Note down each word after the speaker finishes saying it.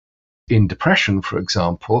in depression, for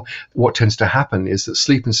example, what tends to happen is that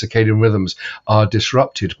sleep and circadian rhythms are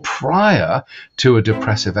disrupted prior to a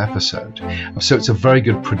depressive episode. So it's a very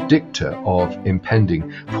good predictor of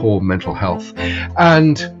impending poor mental health.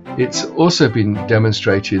 And it's also been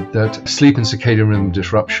demonstrated that sleep and circadian rhythm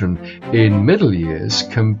disruption in middle years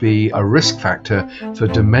can be a risk factor for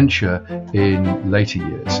dementia in later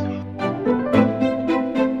years.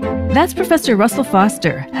 That's Professor Russell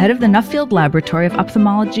Foster, head of the Nuffield Laboratory of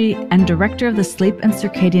Ophthalmology and director of the Sleep and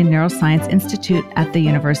Circadian Neuroscience Institute at the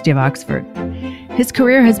University of Oxford. His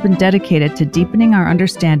career has been dedicated to deepening our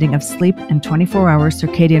understanding of sleep and 24-hour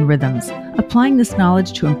circadian rhythms, applying this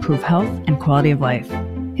knowledge to improve health and quality of life.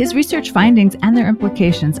 His research findings and their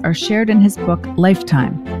implications are shared in his book,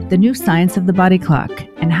 Lifetime, The New Science of the Body Clock,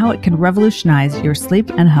 and How It Can Revolutionize Your Sleep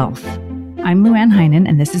and Health. I'm Lou Ann Heinen,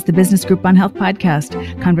 and this is the Business Group on Health podcast,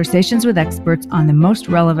 conversations with experts on the most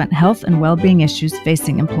relevant health and well-being issues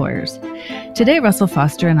facing employers. Today, Russell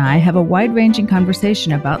Foster and I have a wide-ranging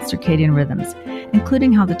conversation about circadian rhythms,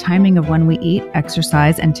 including how the timing of when we eat,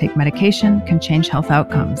 exercise, and take medication can change health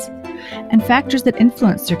outcomes, and factors that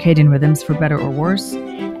influence circadian rhythms for better or worse,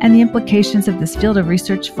 and the implications of this field of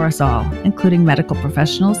research for us all, including medical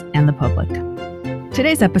professionals and the public.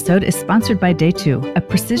 Today's episode is sponsored by Day 2, a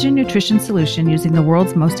precision nutrition solution using the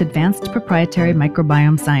world's most advanced proprietary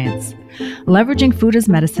microbiome science. Leveraging food as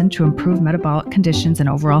medicine to improve metabolic conditions and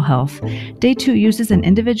overall health, Day 2 uses an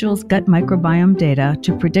individual's gut microbiome data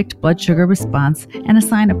to predict blood sugar response and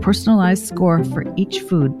assign a personalized score for each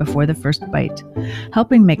food before the first bite,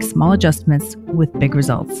 helping make small adjustments with big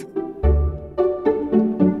results.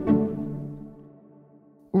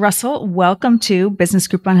 Russell, welcome to Business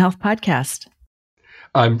Group on Health podcast.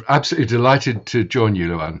 I'm absolutely delighted to join you,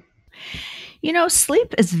 Luann. You know,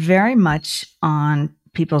 sleep is very much on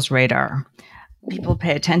people's radar. People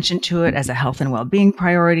pay attention to it as a health and well-being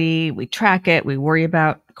priority. We track it. We worry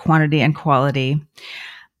about quantity and quality.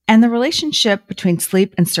 And the relationship between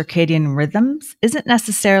sleep and circadian rhythms isn't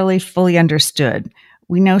necessarily fully understood.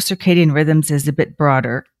 We know circadian rhythms is a bit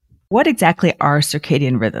broader. What exactly are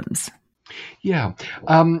circadian rhythms? Yeah.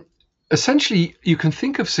 Essentially, you can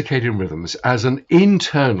think of circadian rhythms as an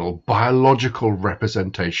internal biological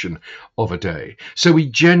representation of a day. So we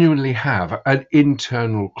genuinely have an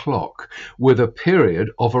internal clock with a period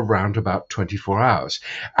of around about 24 hours.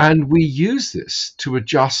 And we use this to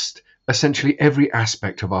adjust essentially every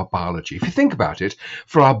aspect of our biology. If you think about it,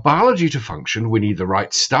 for our biology to function, we need the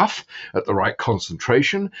right stuff at the right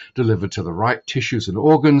concentration, delivered to the right tissues and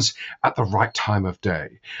organs at the right time of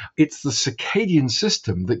day. It's the circadian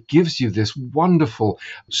system that gives you this wonderful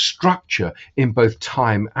structure in both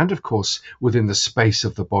time and, of course, within the space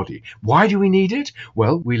of the body. Why do we need it?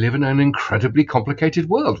 Well, we live in an incredibly complicated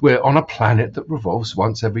world. We're on a planet that revolves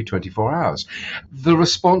once every 24 hours. The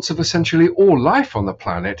response of essentially all life on the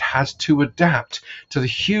planet has to adapt to the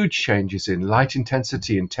huge changes in light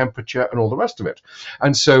intensity and temperature and all the rest of it.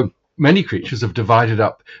 And so many creatures have divided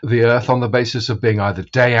up the Earth on the basis of being either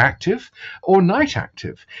day active or night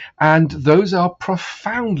active. And those are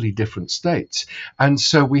profoundly different states. And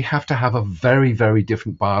so we have to have a very, very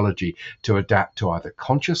different biology to adapt to either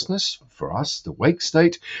consciousness, for us, the wake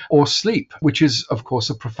state, or sleep, which is, of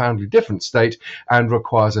course, a profoundly different state and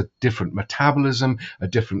requires a different metabolism, a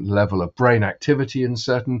different level of brain activity in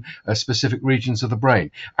certain specific regions of the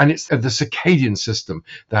brain. And it's the circadian system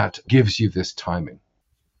that gives you this timing.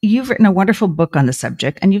 You've written a wonderful book on the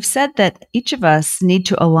subject, and you've said that each of us need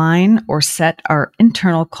to align or set our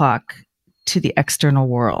internal clock to the external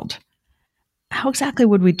world. How exactly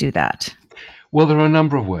would we do that? Well, there are a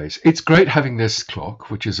number of ways. It's great having this clock,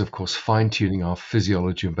 which is, of course, fine-tuning our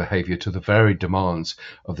physiology and behavior to the varied demands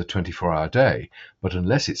of the 24-hour day. But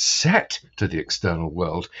unless it's set to the external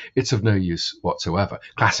world, it's of no use whatsoever.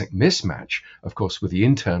 Classic mismatch, of course, with the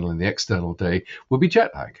internal and the external day would be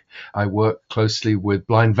jet lag. I work closely with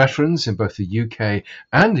blind veterans in both the UK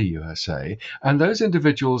and the USA, and those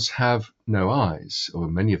individuals have no eyes, or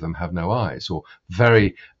many of them have no eyes, or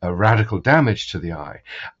very radical damage to the eye.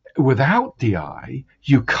 Without the eye,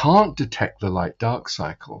 you can't detect the light-dark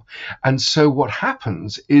cycle. And so what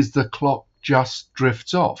happens is the clock just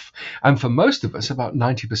drifts off. And for most of us, about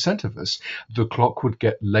 90% of us, the clock would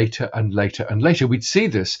get later and later and later. We'd see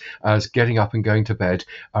this as getting up and going to bed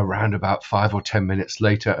around about 5 or 10 minutes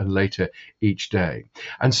later and later each day.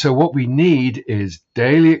 And so what we need is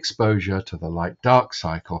daily exposure to the light-dark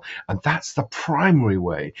cycle. And that's the primary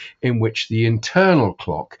way in which the internal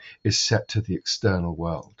clock is set to the external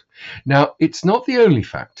world. Now, it's not the only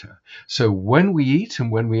factor. So when we eat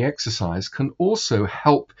and when we exercise can also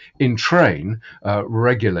help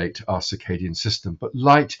regulate our circadian system. But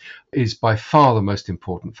light is by far the most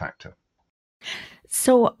important factor.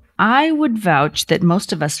 So I would vouch that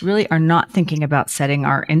most of us really are not thinking about setting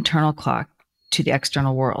our internal clock to the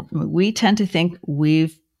external world. We tend to think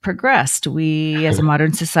we've progressed. We, as a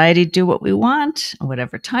modern society, do what we want,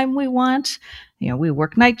 whatever time we want. We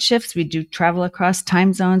work night shifts. We do travel across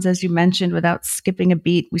time zones, as you mentioned, without skipping a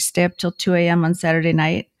beat. We stay up till 2 a.m. on Saturday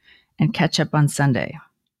night and catch up on Sunday.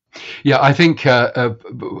 Yeah, I think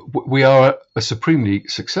we are a supremely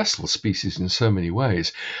successful species in so many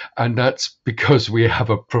ways, and that's because we have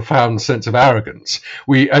a profound sense of arrogance.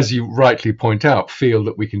 We, as you rightly point out, feel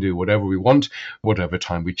that we can do whatever we want, whatever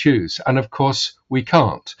time we choose. And of course, we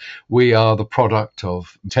can't. We are the product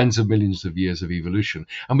of tens of millions of years of evolution,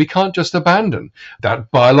 and we can't just abandon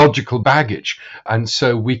that biological baggage. And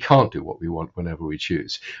so we can't do what we want whenever we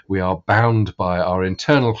choose. We are bound by our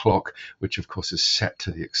internal clock, which of course is set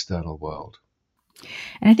to the external world.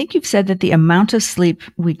 And I think you've said that the amount of sleep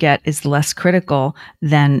we get is less critical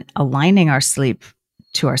than aligning our sleep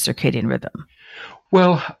to our circadian rhythm.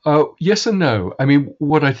 Well, yes and no. I mean,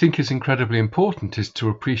 what I think is incredibly important is to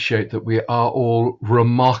appreciate that we are all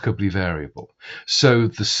remarkably variable. So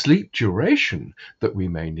the sleep duration that we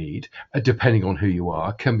may need, depending on who you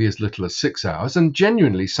are, can be as little as 6 hours. And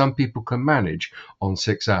genuinely, some people can manage on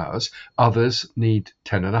 6 hours. Others need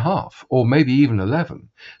 10 and a half, or maybe even 11.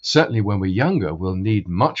 Certainly when we're younger, we'll need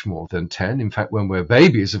much more than 10. In fact, when we're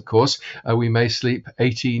babies, of course, we may sleep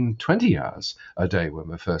 18, 20 hours a day when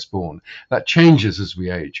we're first born. That changes as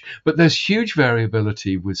we age. But there's huge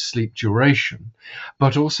variability with sleep duration,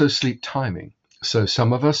 but also sleep timing. So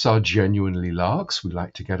some of us are genuinely larks. We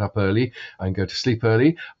like to get up early and go to sleep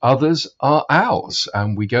early. Others are owls,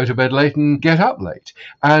 and we go to bed late and get up late.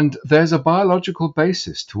 And there's a biological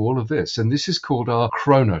basis to all of this, and this is called our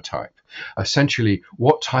chronotype. Essentially,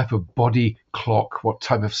 what type of body clock, what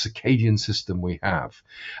type of circadian system we have.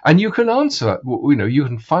 And you can answer, you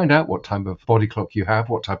can find out what type of body clock you have,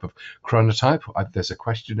 what type of chronotype. There's a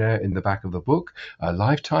questionnaire in the back of the book,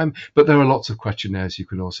 Lifetime, but there are lots of questionnaires you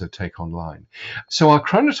can also take online. So our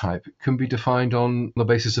chronotype can be defined on the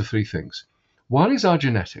basis of three things. One is our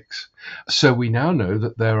genetics. So we now know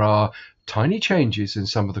that there are tiny changes in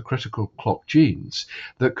some of the critical clock genes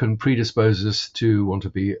that can predispose us to want to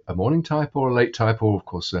be a morning type or a late type, or of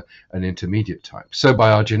course an intermediate type. So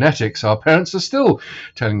by our genetics, our parents are still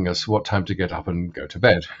telling us what time to get up and go to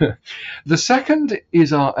bed. The second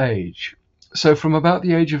is our age. So from about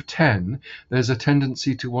the age of 10, there's a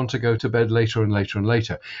tendency to want to go to bed later and later and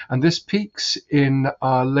later. And this peaks in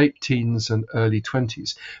our late teens and early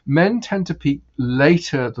 20s. Men tend to peak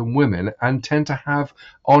later than women and tend to have,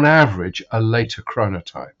 on average, a later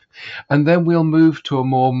chronotype. And then we'll move to a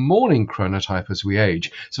more morning chronotype as we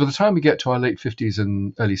age. So by the time we get to our late 50s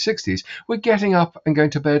and early 60s, we're getting up and going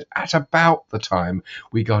to bed at about the time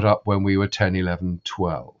we got up when we were 10, 11,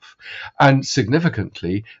 12. And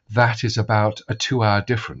significantly, that is about a 2-hour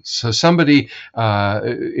difference. So somebody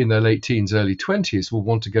in their late teens, early 20s will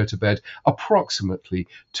want to go to bed approximately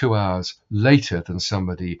 2 hours later than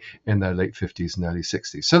somebody in their late 50s and early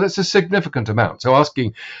 60s. So that's a significant amount. So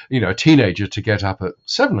asking, a teenager to get up at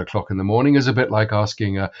 7 o'clock in the morning is a bit like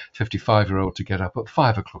asking a 55-year-old to get up at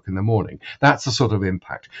 5 o'clock in the morning. That's the sort of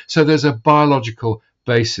impact. So there's a biological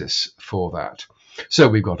basis for that. So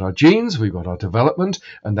we've got our genes, we've got our development,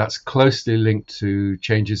 and that's closely linked to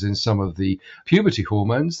changes in some of the puberty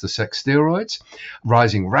hormones, the sex steroids,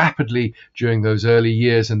 rising rapidly during those early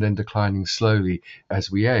years and then declining slowly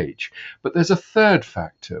as we age. But there's a third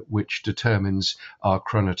factor which determines our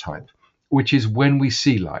chronotype, which is when we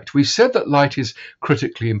see light. We've said that light is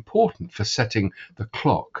critically important for setting the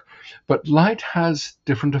clock, but light has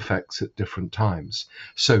different effects at different times.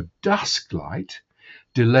 So dusk light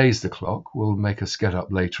delays the clock, will make us get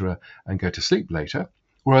up later and go to sleep later,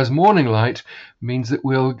 whereas morning light means that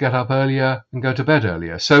we'll get up earlier and go to bed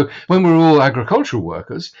earlier. So when we were all agricultural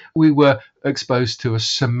workers, we were exposed to a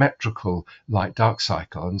symmetrical light-dark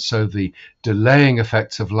cycle, and so the delaying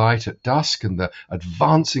effects of light at dusk and the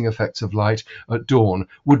advancing effects of light at dawn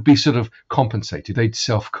would be sort of compensated. They'd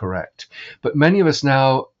self-correct. But many of us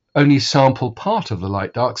now only sample part of the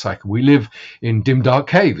light-dark cycle. We live in dim, dark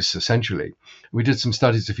caves, essentially. We did some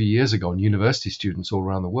studies a few years ago on university students all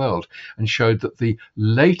around the world and showed that the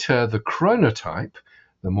later the chronotype,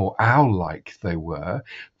 the more owl-like they were,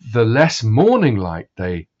 the less morning light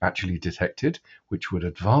they actually detected, which would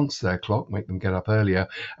advance their clock, make them get up earlier,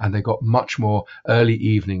 and they got much more early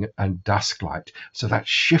evening and dusk light. So that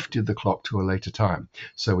shifted the clock to a later time.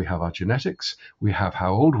 So we have our genetics, we have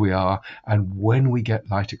how old we are, and when we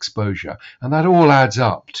get light exposure. And that all adds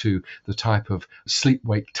up to the type of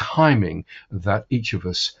sleep-wake timing that each of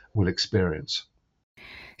us will experience.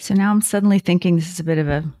 So now I'm suddenly thinking this is a bit of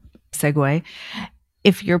a segue.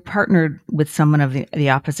 If you're partnered with someone of the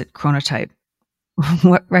opposite chronotype,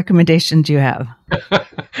 what recommendation do you have?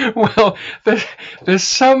 Well,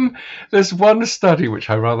 there's one study which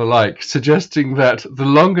I rather like suggesting that the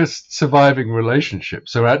longest surviving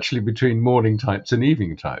relationships are actually between morning types and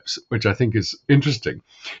evening types, which I think is interesting.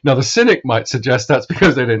 Now, the cynic might suggest that's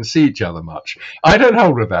because they don't see each other much. I don't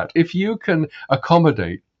hold with that. If you can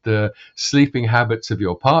accommodate the sleeping habits of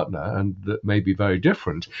your partner, and that may be very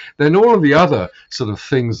different, then all of the other sort of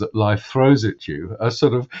things that life throws at you are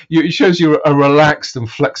sort of, it shows you're a relaxed and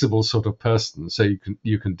flexible sort of person, so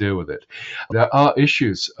you can deal with it. There are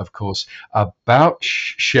issues, of course, about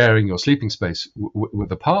sharing your sleeping space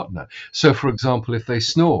with a partner. So, for example, if they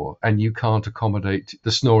snore and you can't accommodate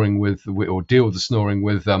the snoring or deal with the snoring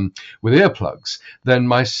with earplugs, then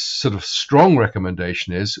my sort of strong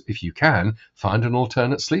recommendation is, if you can, find an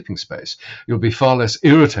alternate sleeping space. You'll be far less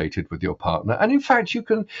irritated with your partner. And in fact, you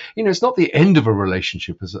can, it's not the end of a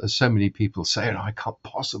relationship, as so many people say, oh, I can't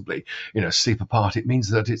possibly, sleep apart. It means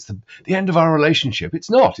that it's the end of our relationship. It's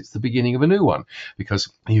not. It's the beginning of a new one, because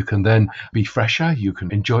you can then be fresher. You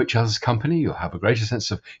can enjoy each other's company. You'll have a greater sense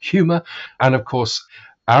of humor. And of course,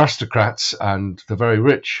 aristocrats and the very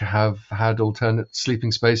rich have had alternate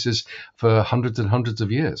sleeping spaces for hundreds and hundreds of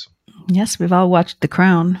years. Yes, we've all watched The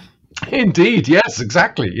Crown. Indeed, yes,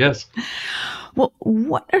 exactly, yes. Well,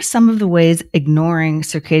 what are some of the ways ignoring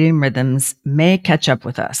circadian rhythms may catch up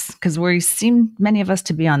with us? Because we seem, many of us,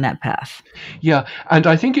 to be on that path. Yeah, and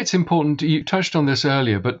I think it's important, you touched on this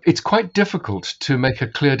earlier, but it's quite difficult to make a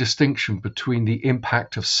clear distinction between the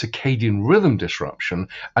impact of circadian rhythm disruption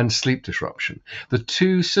and sleep disruption. The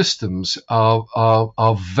two systems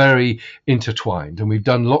are very intertwined, and we've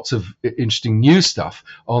done lots of interesting new stuff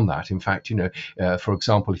on that. In fact, for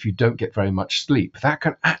example, if you don't get very much sleep, that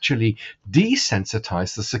can actually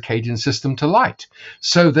desensitize the circadian system to light.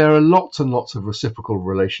 So there are lots and lots of reciprocal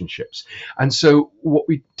relationships. And so what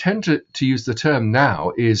we tend to use the term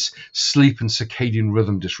now is sleep and circadian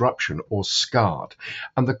rhythm disruption, or SCARD.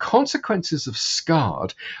 And the consequences of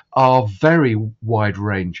SCARD are very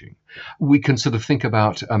wide-ranging. We can sort of think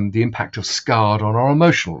about the impact of SCARD on our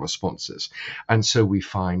emotional responses. And so we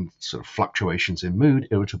find sort of fluctuations in mood,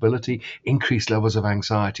 irritability, increased levels of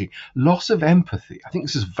anxiety, loss of empathy. I think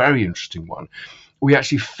this is a very interesting one. We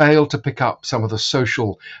actually fail to pick up some of the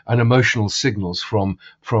social and emotional signals from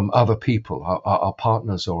other people, our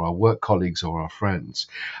partners or our work colleagues or our friends.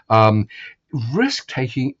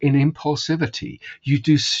 Risk-taking in impulsivity. You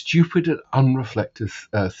do stupid and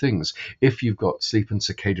unreflective things if you've got sleep and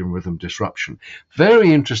circadian rhythm disruption.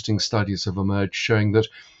 Very interesting studies have emerged showing that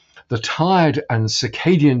the tired and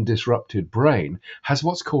circadian disrupted brain has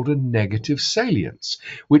what's called a negative salience,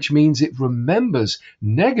 which means it remembers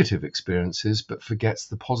negative experiences but forgets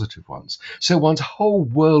the positive ones. So one's whole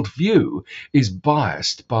worldview is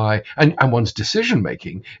biased by, and one's decision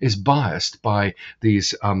making is biased by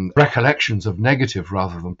these recollections of negative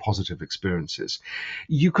rather than positive experiences.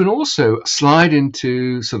 You can also slide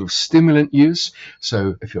into sort of stimulant use.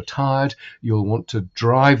 So if you're tired, you'll want to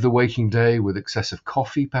drive the waking day with excessive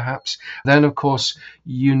coffee, perhaps. Then, of course,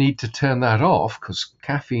 you need to turn that off, because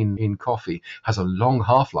caffeine in coffee has a long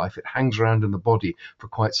half-life. It hangs around in the body for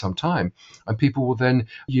quite some time. And people will then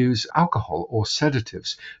use alcohol or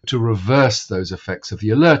sedatives to reverse those effects of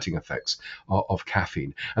the alerting effects of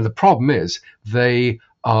caffeine. And the problem is they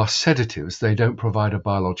are sedatives. They don't provide a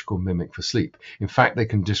biological mimic for sleep. In fact, they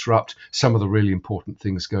can disrupt some of the really important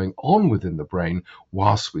things going on within the brain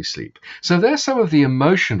whilst we sleep. So there's some of the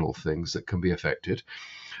emotional things that can be affected.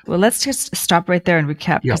 Well, let's just stop right there and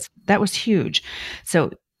recap, because that was huge. So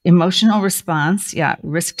emotional response,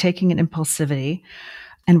 risk-taking and impulsivity,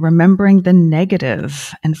 and remembering the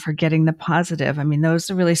negative and forgetting the positive. I mean, those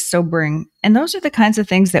are really sobering. And those are the kinds of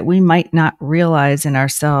things that we might not realize in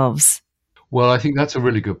ourselves. Well, I think that's a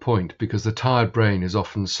really good point, because the tired brain is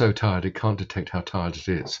often so tired it can't detect how tired it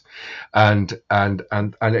is, and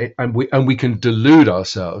we can delude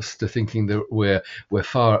ourselves to thinking that we're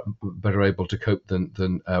far better able to cope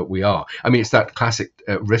than we are. I mean, it's that classic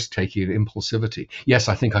risk-taking and impulsivity. Yes,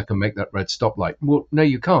 I think I can make that red stoplight. Well, no,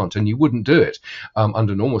 you can't, and you wouldn't do it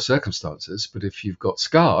under normal circumstances. But if you've got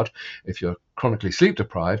SCARD, if you're chronically sleep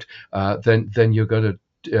deprived, then you're going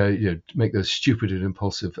to make those stupid and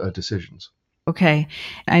impulsive decisions. Okay.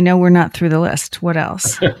 I know we're not through the list. What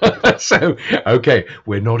else? So, okay,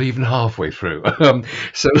 we're not even halfway through.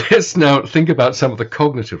 So let's now think about some of the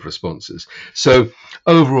cognitive responses. So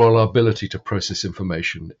overall, our ability to process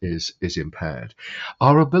information is impaired.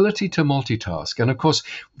 Our ability to multitask, and of course,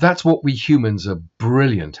 that's what we humans are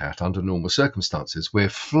brilliant at under normal circumstances. We're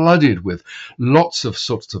flooded with lots of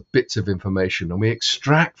sorts of bits of information, and we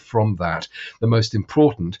extract from that the most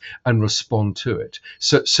important and respond to it.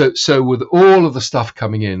 So with all of the stuff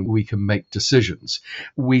coming in, we can make decisions.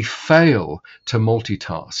 We fail to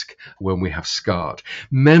multitask when we have scarred.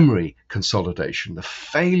 Memory consolidation, the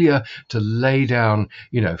failure to lay down,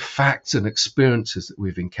 facts and experiences that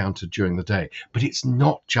we've encountered during the day. But it's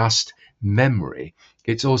not just memory.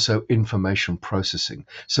 It's also information processing.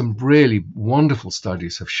 Some really wonderful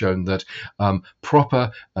studies have shown that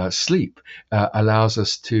proper sleep allows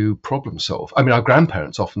us to problem solve. I mean, our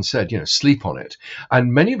grandparents often said, sleep on it.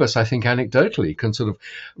 And many of us, I think, anecdotally can sort of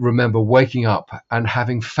remember waking up and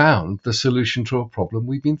having found the solution to a problem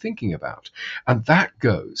we've been thinking about. And that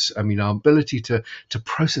goes, I mean, our ability to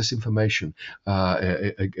process information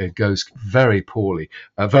it goes very poorly,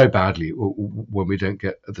 very badly when we don't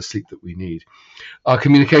get the sleep that we need. Our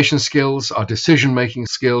communication skills, our decision-making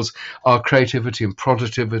skills, our creativity and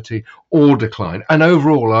productivity all decline. And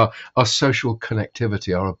overall, our social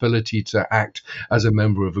connectivity, our ability to act as a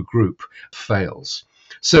member of a group fails.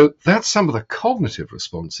 So that's some of the cognitive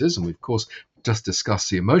responses. And we, of course, just discussed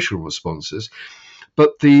the emotional responses.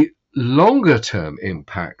 But the longer-term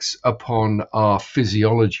impacts upon our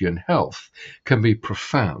physiology and health can be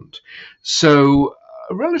profound. So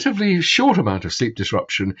a relatively short amount of sleep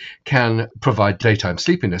disruption can provide daytime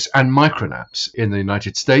sleepiness and micronaps. In the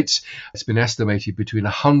United States, it's been estimated between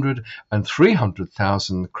 100 and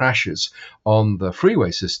 300,000 crashes on the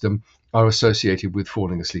freeway system are associated with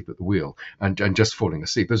falling asleep at the wheel and just falling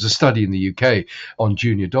asleep. There's a study in the UK on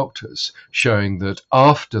junior doctors showing that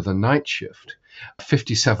after the night shift,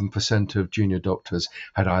 57% of junior doctors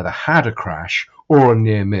had either had a crash or a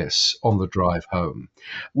near miss on the drive home.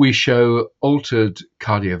 We show altered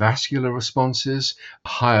cardiovascular responses,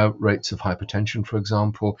 higher rates of hypertension, for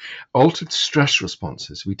example, altered stress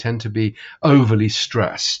responses. We tend to be overly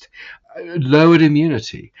stressed, lowered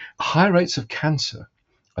immunity, high rates of cancer.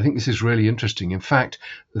 I think this is really interesting. In fact,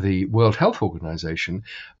 the World Health Organization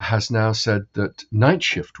has now said that night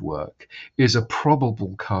shift work is a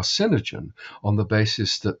probable carcinogen on the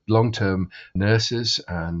basis that long-term nurses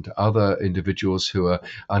and other individuals who are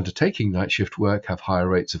undertaking night shift work have higher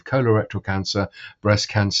rates of colorectal cancer, breast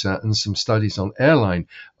cancer, and some studies on airline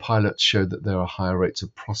pilots showed that there are higher rates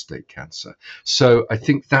of prostate cancer. So I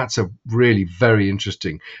think that's a really very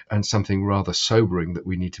interesting and something rather sobering that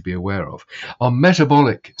we need to be aware of. Our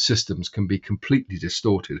metabolic systems can be completely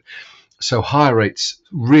distorted. So higher rates,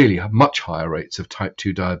 really much higher rates of type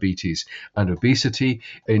 2 diabetes and obesity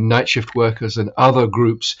in night shift workers and other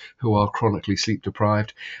groups who are chronically sleep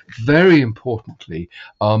deprived. Very importantly,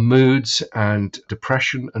 our moods and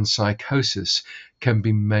depression and psychosis can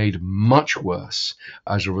be made much worse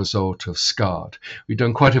as a result of SCARD. We've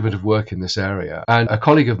done quite a bit of work in this area. And a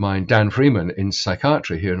colleague of mine, Dan Freeman, in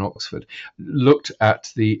psychiatry here in Oxford, looked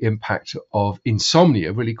at the impact of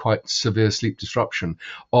insomnia, really quite severe sleep disruption,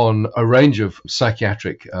 on a range of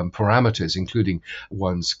psychiatric parameters, including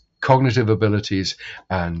one's cognitive abilities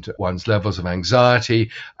and one's levels of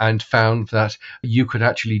anxiety, and found that you could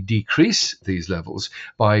actually decrease these levels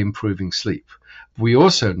by improving sleep. We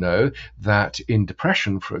also know that in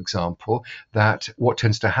depression, for example, that what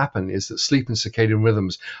tends to happen is that sleep and circadian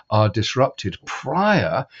rhythms are disrupted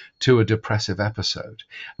prior to a depressive episode.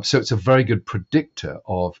 So it's a very good predictor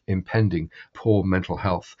of impending poor mental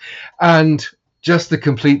health. And just to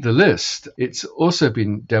complete the list, it's also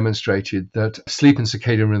been demonstrated that sleep and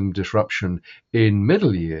circadian rhythm disruption in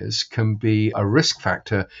middle years can be a risk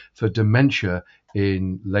factor for dementia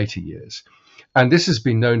in later years. And this has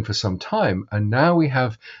been known for some time, and now we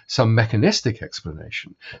have some mechanistic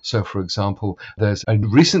explanation. So, for example, there's a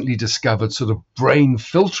recently discovered sort of brain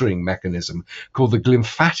filtering mechanism called the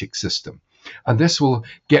glymphatic system. And this will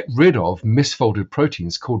get rid of misfolded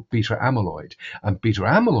proteins called beta amyloid. And beta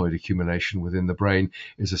amyloid accumulation within the brain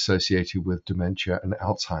is associated with dementia and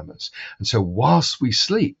Alzheimer's. And so whilst we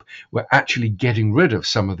sleep, we're actually getting rid of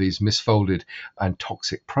some of these misfolded and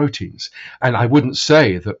toxic proteins. And I wouldn't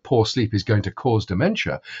say that poor sleep is going to cause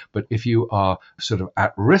dementia, but if you are sort of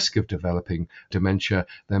at risk of developing dementia,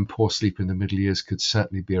 then poor sleep in the middle years could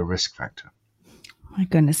certainly be a risk factor. My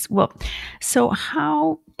goodness. Well, so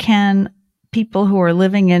how can people who are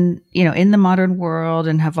living in the modern world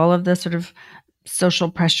and have all of the sort of social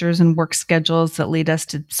pressures and work schedules that lead us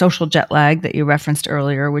to social jet lag that you referenced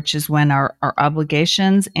earlier, which is when our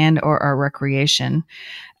obligations and or our recreation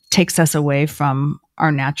takes us away from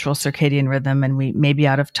our natural circadian rhythm and we may be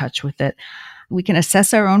out of touch with it. We can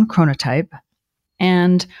assess our own chronotype.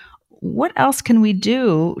 And what else can we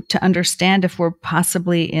do to understand if we're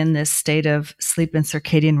possibly in this state of sleep and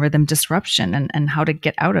circadian rhythm disruption and how to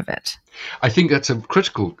get out of it? I think that's a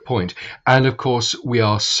critical point. And of course, we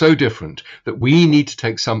are so different that we need to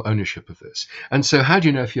take some ownership of this. And so how do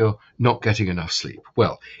you know if you're not getting enough sleep?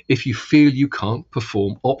 Well, if you feel you can't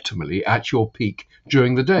perform optimally at your peak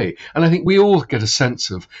during the day. And I think we all get a sense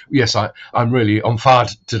of, yes, I'm really on fire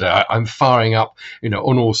today. I'm firing up,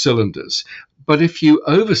 on all cylinders. But if you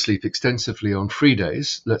oversleep extensively on free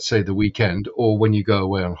days, let's say the weekend, or when you go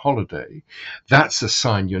away on holiday, that's a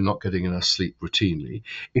sign you're not getting enough sleep routinely.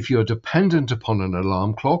 If you're dependent upon an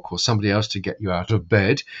alarm clock or somebody else to get you out of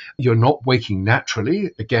bed, you're not waking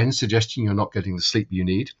naturally, again, suggesting you're not getting the sleep you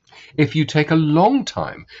need. If you take a long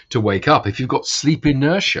time to wake up, if you've got sleep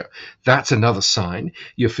inertia, that's another sign.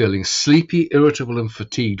 You're feeling sleepy, irritable, and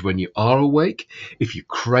fatigued when you are awake. If you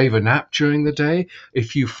crave a nap during the day,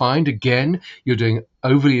 if you find, again, you're doing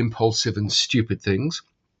overly impulsive and stupid things,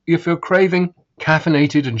 if you're craving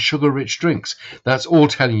caffeinated and sugar-rich drinks, that's all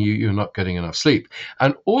telling you you're not getting enough sleep.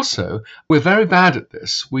 And also, we're very bad at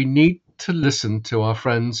this. We need to listen to our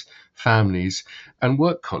friends, families, and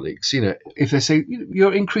work colleagues. If they say,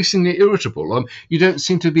 you're increasingly irritable, you don't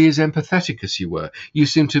seem to be as empathetic as you were, you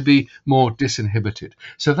seem to be more disinhibited.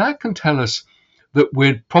 So that can tell us that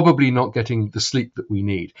we're probably not getting the sleep that we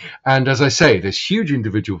need. And as I say, there's huge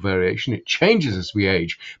individual variation. It changes as we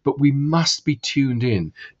age, but we must be tuned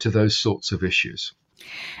in to those sorts of issues.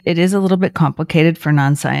 It is a little bit complicated for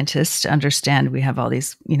non-scientists to understand. We have all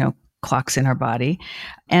these, clocks in our body,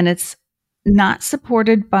 and it's not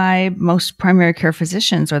supported by most primary care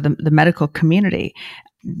physicians or the medical community.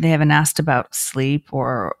 They haven't asked about sleep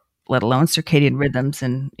or let alone circadian rhythms,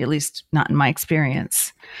 and at least not in my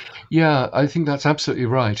experience. Yeah, I think that's absolutely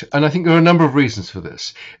right. And I think there are a number of reasons for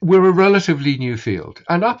this. We're a relatively new field.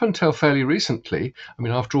 And up until fairly recently,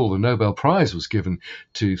 after all, the Nobel Prize was given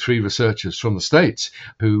to 3 researchers from the States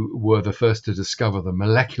who were the first to discover the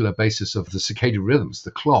molecular basis of the circadian rhythms,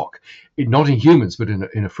 the clock, not in humans, but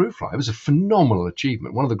in a fruit fly. It was a phenomenal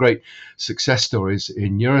achievement, one of the great success stories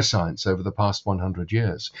in neuroscience over the past 100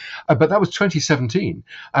 years. But that was 2017.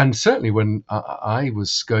 And certainly when I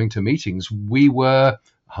was going to meetings, we were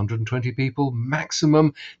 120 people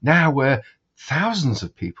maximum. Now we're thousands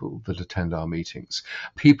of people that attend our meetings.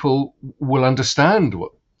 People will understand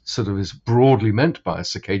what sort of is broadly meant by a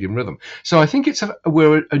circadian rhythm. So I think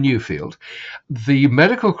we're a new field. The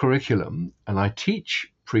medical curriculum, and I teach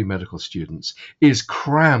pre-medical students, is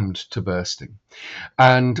crammed to bursting.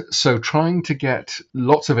 And so trying to get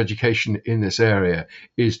lots of education in this area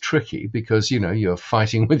is tricky because, you're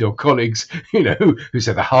fighting with your colleagues, who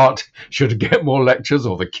say the heart should get more lectures,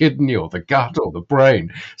 or the kidney, or the gut, or the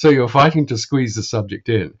brain. So you're fighting to squeeze the subject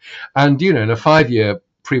in. And, in a 5-year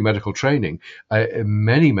pre-medical training,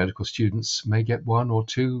 many medical students may get 1 or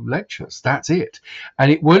 2 lectures. That's it.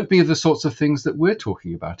 And it won't be the sorts of things that we're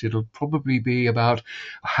talking about. It'll probably be about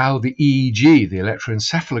how the EEG, the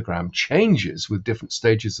electroencephalogram, changes with different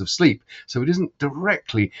stages of sleep. So it isn't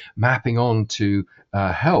directly mapping on to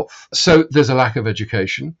health. So there's a lack of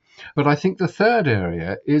education. But I think the third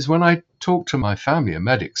area is when I talk to my family and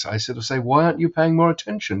medics, I sort of say, why aren't you paying more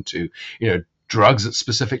attention to, drugs at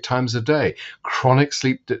specific times of day, chronic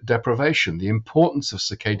sleep deprivation, the importance of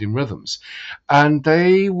circadian rhythms? And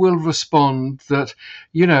they will respond that,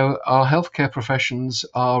 our healthcare professions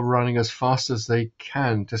are running as fast as they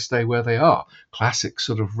can to stay where they are. Classic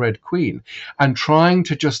sort of Red Queen. And trying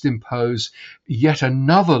to just impose yet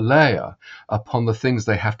another layer upon the things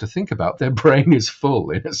they have to think about. Their brain is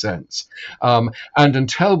full, in a sense. And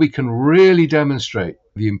until we can really demonstrate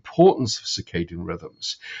the importance of circadian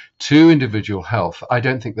rhythms to individual health, I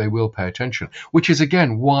don't think they will pay attention, which is,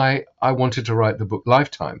 again, why I wanted to write the book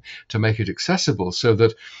Lifetime, to make it accessible so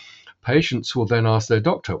that patients will then ask their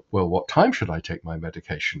doctor, well, what time should I take my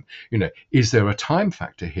medication? Is there a time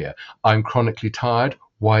factor here? I'm chronically tired.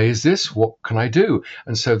 Why is this? What can I do?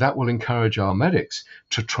 And so that will encourage our medics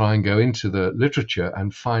to try and go into the literature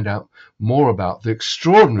and find out more about the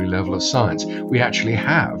extraordinary level of science we actually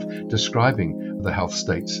have describing the health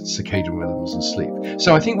states, circadian rhythms, and sleep.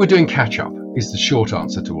 So I think we're doing catch-up is the short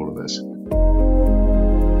answer to all of this.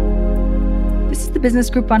 This is the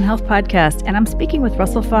Business Group on Health podcast, and I'm speaking with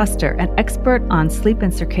Russell Foster, an expert on sleep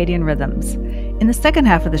and circadian rhythms. In the second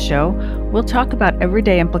half of the show, we'll talk about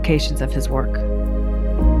everyday implications of his work.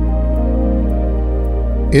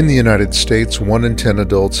 In the United States, 1 in 10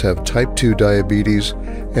 adults have type 2 diabetes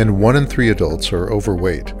and 1 in 3 adults are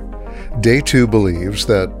overweight. Day 2 believes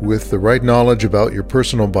that with the right knowledge about your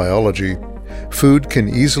personal biology, food can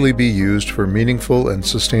easily be used for meaningful and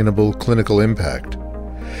sustainable clinical impact.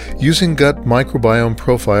 Using gut microbiome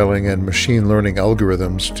profiling and machine learning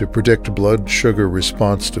algorithms to predict blood sugar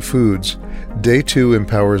response to foods, Day 2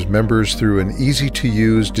 empowers members through an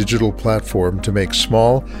easy-to-use digital platform to make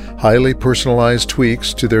small, highly personalized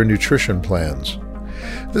tweaks to their nutrition plans.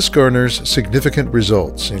 This garners significant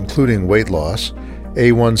results, including weight loss,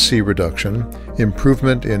 A1C reduction,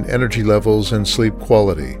 improvement in energy levels and sleep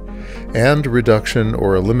quality, and reduction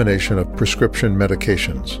or elimination of prescription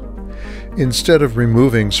medications. Instead of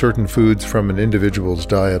removing certain foods from an individual's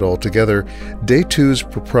diet altogether, Day 2's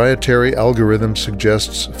proprietary algorithm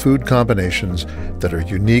suggests food combinations that are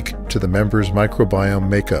unique to the member's microbiome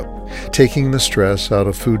makeup, taking the stress out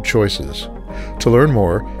of food choices. To learn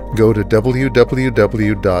more, go to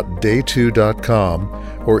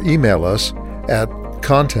www.day2.com or email us at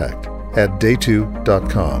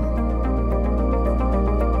contact@day2.com.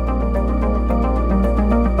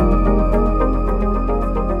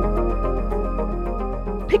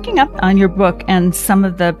 Picking up on your book and some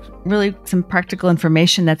practical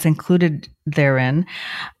information that's included therein,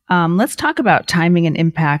 let's talk about timing and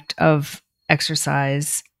impact of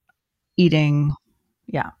exercise, eating,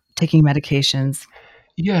 taking medications.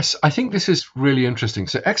 Yes, I think this is really interesting.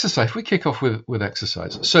 So exercise, if we kick off with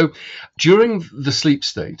exercise. So during the sleep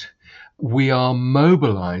state, we are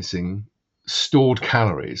mobilizing stored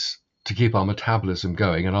calories to keep our metabolism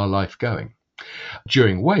going and our life going.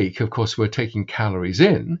 During wake, of course, we're taking calories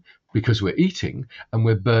in because we're eating and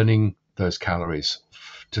we're burning those calories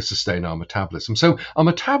to sustain our metabolism. So our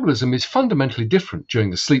metabolism is fundamentally different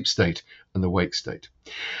during the sleep state and the wake state.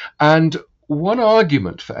 And one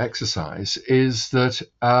argument for exercise is that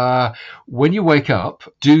when you wake up,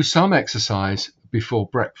 do some exercise before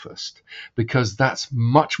breakfast, because that's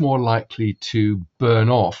much more likely to burn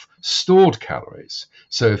off stored calories.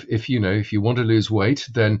 So if you want to lose weight,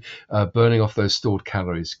 then burning off those stored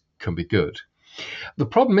calories can be good. The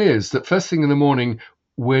problem is that first thing in the morning,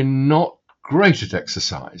 we're not great at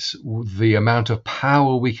exercise. The amount of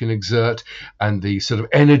power we can exert and the sort of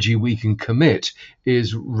energy we can commit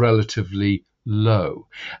is relatively low,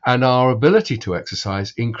 and our ability to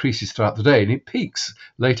exercise increases throughout the day, and it peaks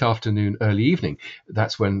late afternoon, early evening.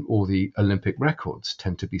 That's when all the Olympic records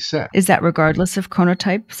tend to be set. Is that regardless of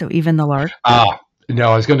chronotype? So even the lark?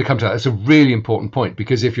 No, I was going to come to that. That's a really important point,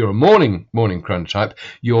 because if you're a morning chronotype,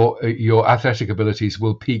 your athletic abilities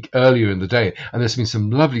will peak earlier in the day, and there's been some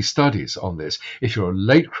lovely studies on this. If you're a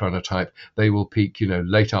late chronotype, they will peak,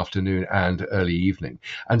 late afternoon and early evening.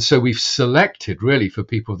 And so we've selected really for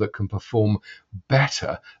people that can perform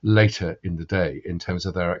better later in the day in terms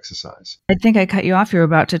of their exercise. I think I cut you off. You're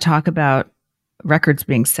about to talk about records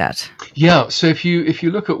being set. Yeah, so if you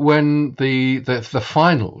look at when the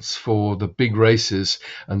finals for the big races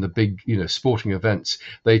and the big sporting events,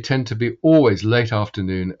 they tend to be always late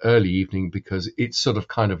afternoon, early evening, because it's sort of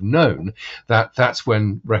kind of known that that's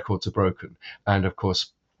when records are broken. And of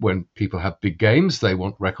course, when people have big games, they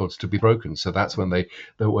want records to be broken. So that's when they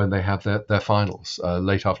have their finals,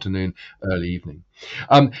 late afternoon, early evening.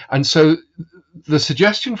 And so the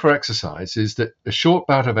suggestion for exercise is that a short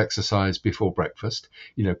bout of exercise before breakfast,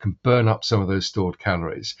 can burn up some of those stored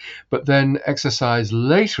calories. But then exercise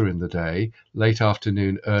later in the day, late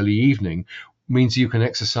afternoon, early evening, means you can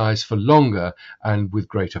exercise for longer and with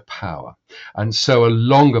greater power. And so a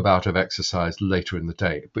longer bout of exercise later in the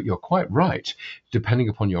day. But you're quite right, depending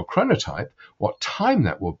upon your chronotype, what time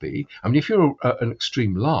that will be. I mean, if you're an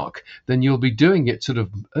extreme lark, then you'll be doing it sort of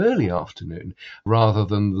early afternoon rather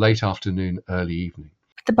than late afternoon, early evening.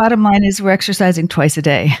 The bottom line is we're exercising twice a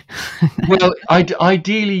day. Well,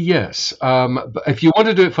 ideally, yes. But if you want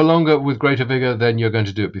to do it for longer with greater vigor, then you're going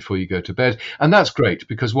to do it before you go to bed. And that's great,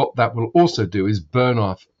 because what that will also do is burn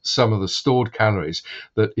off some of the stored calories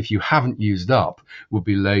that, if you haven't used up, will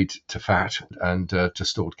be laid to fat and to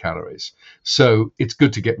stored calories. So it's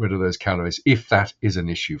good to get rid of those calories if that is an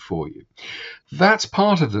issue for you. That's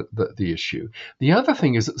part of the issue. The other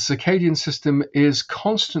thing is that the circadian system is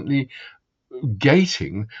constantly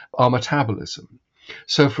gating our metabolism.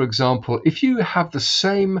 So, for example, if you have the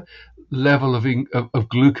same level of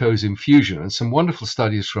glucose infusion, and some wonderful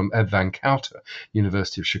studies from Ed Van Kouter,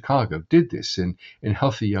 University of Chicago, did this in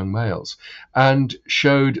healthy young males and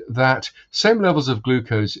showed that same levels of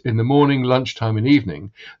glucose in the morning, lunchtime, and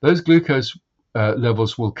evening, those glucose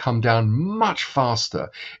levels will come down much faster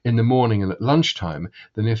in the morning and at lunchtime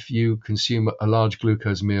than if you consume a large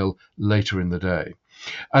glucose meal later in the day.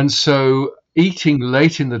 And so eating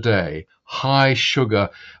late in the day, high sugar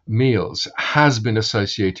meals has been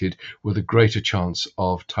associated with a greater chance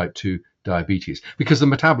of type 2 diabetes because the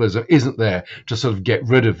metabolism isn't there to sort of get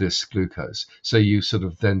rid of this glucose. So you sort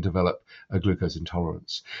of then develop a glucose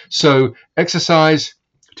intolerance. So exercise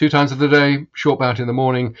 2 times of the day, short bout in the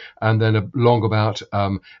morning, and then a longer bout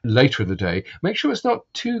later in the day. Make sure it's not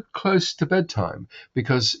too close to bedtime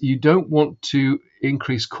because you don't want to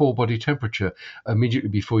increase core body temperature immediately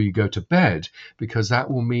before you go to bed, because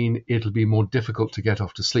that will mean it'll be more difficult to get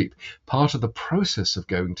off to sleep. Part of the process of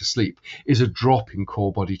going to sleep is a drop in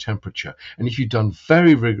core body temperature. And if you've done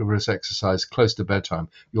very rigorous exercise close to bedtime,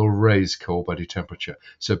 you'll raise core body temperature.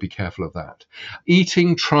 So be careful of that.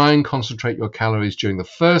 Eating, try and concentrate your calories during the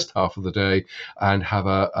first half of the day and have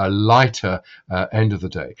a lighter end of the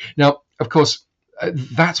day. Now, of course,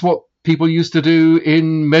 that's what people used to do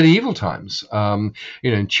in medieval times.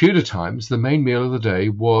 In Tudor times, the main meal of the day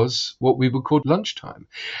was what we would call lunchtime.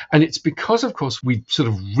 And it's because, of course, we sort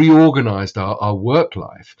of reorganized our work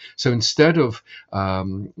life. So instead of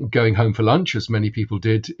going home for lunch, as many people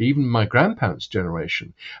did, even my grandparents'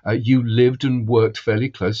 generation, you lived and worked fairly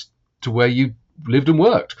close to where you lived and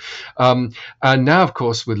worked. And now, of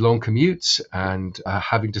course, with long commutes and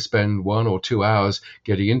having to spend 1 or 2 hours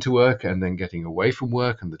getting into work and then getting away from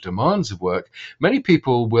work and the demands of work, many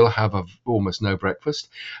people will have almost no breakfast,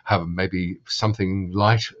 have maybe something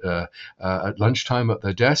light at lunchtime at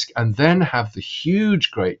their desk, and then have the huge,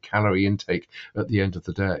 great calorie intake at the end of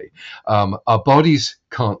the day. Our bodies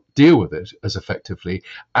can't deal with it as effectively,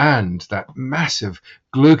 and that massive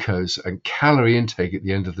glucose and calorie intake at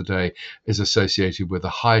the end of the day is associated with a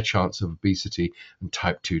higher chance of obesity and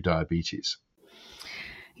type 2 diabetes.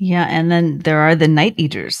 Yeah, and then there are the night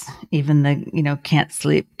eaters, even the, can't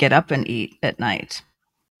sleep, get up and eat at night.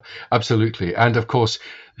 Absolutely. And of course,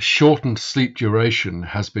 shortened sleep duration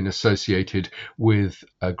has been associated with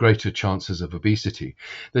greater chances of obesity.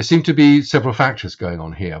 There seem to be several factors going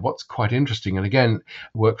on here. What's quite interesting, and again,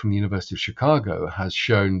 work from the University of Chicago has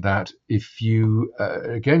shown that if you,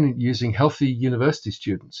 again, using healthy university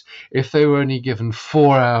students, if they were only given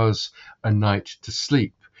 4 hours a night to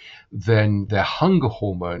sleep, then their hunger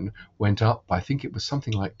hormone went up. I think it was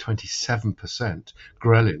something like 27%.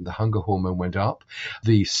 Ghrelin, the hunger hormone, went up.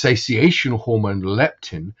 The satiation hormone,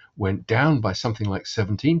 leptin, went down by something like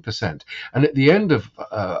 17%. And at the end of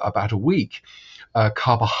about a week,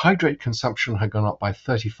 carbohydrate consumption had gone up by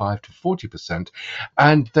 35 to 40%,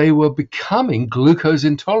 and they were becoming glucose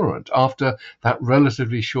intolerant after that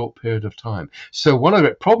relatively short period of time. So one of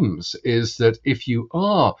the problems is that if you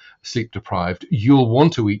are sleep deprived, you'll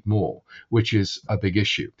want to eat more, which is a big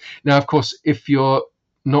issue. Now, of course, if you're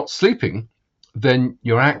not sleeping, then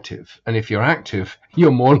you're active. And if you're active,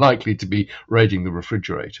 you're more likely to be raiding the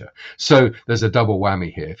refrigerator. So there's a double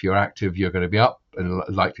whammy here. If you're active, you're going to be up and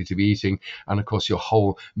likely to be eating. And of course, your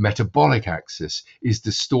whole metabolic axis is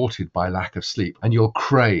distorted by lack of sleep, and you'll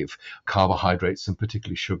crave carbohydrates and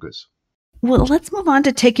particularly sugars. Well, let's move on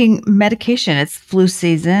to taking medication. It's flu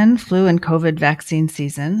season, flu and COVID vaccine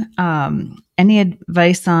season. Any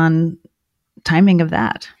advice on timing of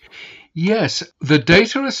that? Yes, the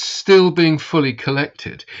data is still being fully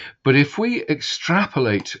collected, but if we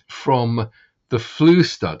extrapolate from the flu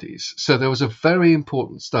studies, so there was a very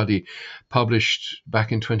important study published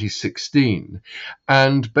back in 2016,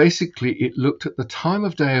 and basically it looked at the time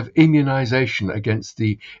of day of immunization against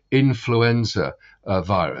the influenza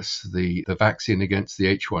virus, the vaccine against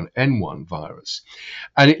the H1N1 virus.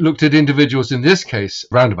 And it looked at individuals, in this case,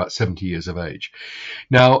 around about 70 years of age.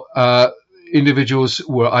 Now, individuals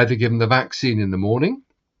were either given the vaccine in the morning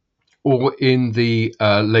or in the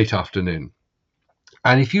late afternoon.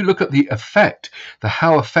 And if you look at the effect,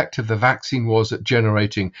 how effective the vaccine was at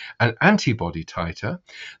generating an antibody titer,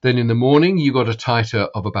 then in the morning you got a titer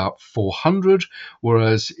of about 400,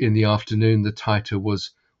 whereas in the afternoon the titer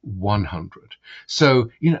was 100. So,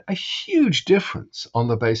 a huge difference on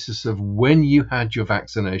the basis of when you had your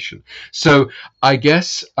vaccination. So I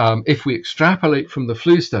guess if we extrapolate from the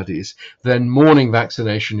flu studies, then morning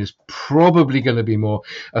vaccination is probably going to be more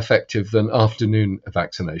effective than afternoon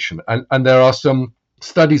vaccination. And there are some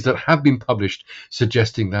studies that have been published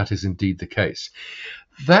suggesting that is indeed the case.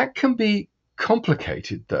 That can be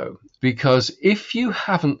complicated, though, because if you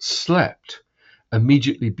haven't slept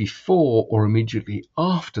immediately before or immediately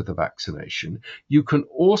after the vaccination, you can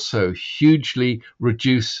also hugely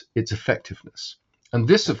reduce its effectiveness. And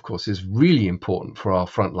this, of course, is really important for our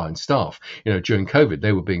frontline staff. During COVID,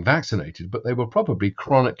 they were being vaccinated, but they were probably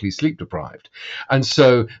chronically sleep deprived. And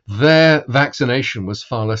so their vaccination was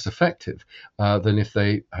far less effective than if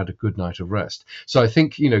they had a good night of rest. So I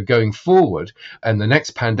think, going forward and the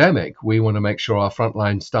next pandemic, we want to make sure our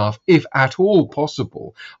frontline staff, if at all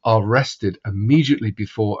possible, are rested immediately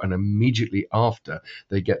before and immediately after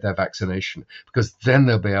they get their vaccination, because then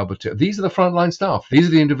they'll be able to. These are the frontline staff. These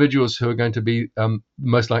are the individuals who are going to be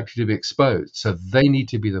most likely to be exposed. So they need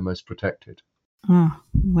to be the most protected. Oh,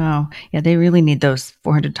 wow. Yeah, they really need those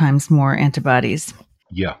 400 times more antibodies.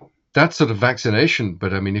 Yeah, that's sort of vaccination.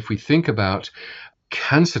 But I mean, if we think about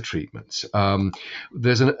cancer treatments,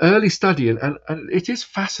 there's an early study, and it is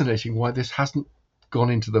fascinating why this hasn't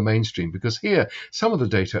gone into the mainstream, because here some of the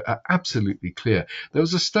data are absolutely clear. There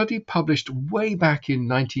was a study published way back in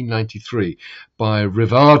 1993 by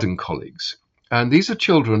Rivard and colleagues. And these are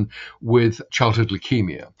children with childhood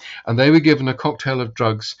leukemia. And they were given a cocktail of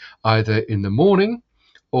drugs either in the morning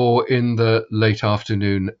or in the late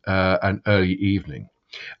afternoon and early evening.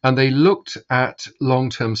 And they looked at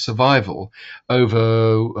long-term survival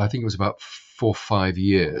over, I think it was about 4 or 5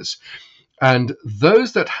 years. And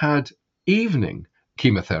those that had evening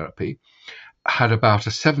chemotherapy had about a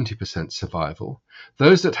 70% survival.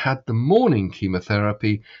 Those that had the morning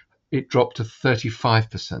chemotherapy, it dropped to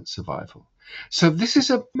 35% survival. So this is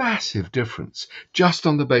a massive difference just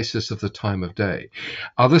on the basis of the time of day.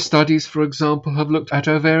 Other studies, for example, have looked at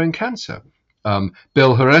ovarian cancer.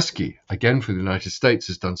 Bill Horeski, again from the United States,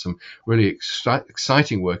 has done some really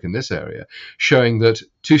exciting work in this area, showing that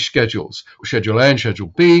 2 schedules, Schedule A and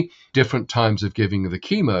Schedule B, different times of giving the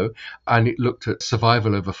chemo, and it looked at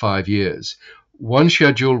survival over 5 years. One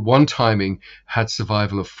schedule, one timing, had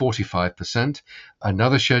survival of 45%.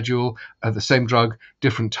 Another schedule, the same drug,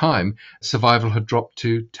 different time, survival had dropped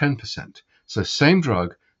to 10%. So same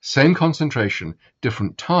drug, same concentration,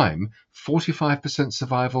 different time, 45%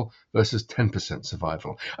 survival versus 10%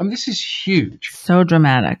 survival. I mean, this is huge. So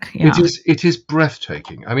dramatic. Yeah. It is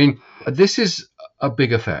breathtaking. I mean, this is a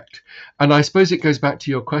big effect. And I suppose it goes back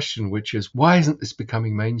to your question, which is, why isn't this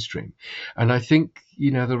becoming mainstream? And I think,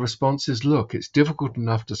 the response is, look, it's difficult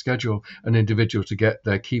enough to schedule an individual to get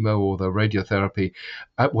their chemo or their radiotherapy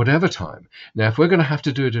at whatever time. Now, if we're going to have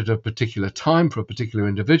to do it at a particular time for a particular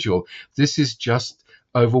individual, this is just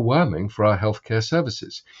overwhelming for our healthcare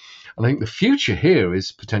services. And I think the future here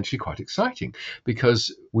is potentially quite exciting,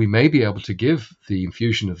 because we may be able to give the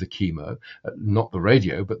infusion of the chemo, not the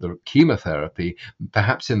radio, but the chemotherapy,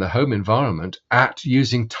 perhaps in the home environment at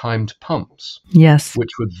using timed pumps. Yes.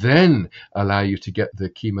 Which would then allow you to get the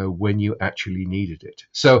chemo when you actually needed it.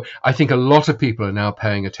 So I think a lot of people are now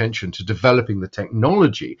paying attention to developing the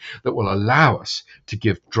technology that will allow us to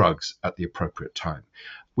give drugs at the appropriate time.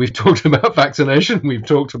 We've talked about vaccination, we've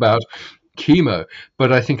talked about chemo,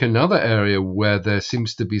 but I think another area where there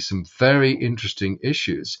seems to be some very interesting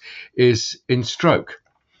issues is in stroke.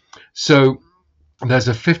 So there's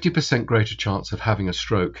a 50% greater chance of having a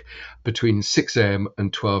stroke between 6 a.m.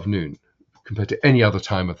 and 12 noon compared to any other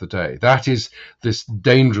time of the day. That is this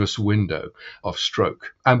dangerous window of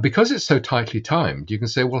stroke. And because it's so tightly timed, you can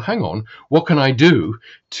say, well, hang on, what can I do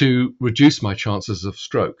to reduce my chances of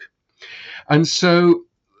stroke? And so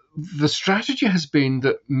the strategy has been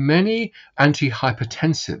that many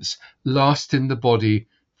antihypertensives last in the body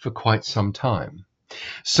for quite some time.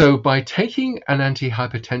 So by taking an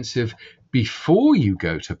antihypertensive before you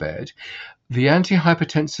go to bed, the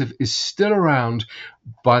antihypertensive is still around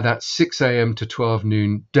by that 6 a.m. to 12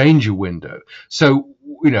 noon danger window. So,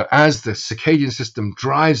 as the circadian system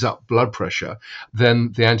drives up blood pressure,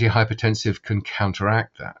 then the antihypertensive can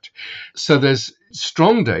counteract that. So there's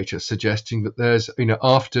strong data suggesting that there's,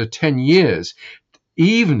 after 10 years,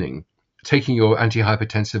 taking your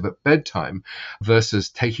antihypertensive at bedtime versus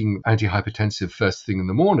taking antihypertensive first thing in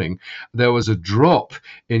the morning, there was a drop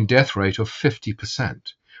in death rate of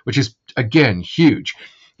 50%, which is, again, huge.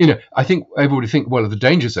 I think everybody think, well, the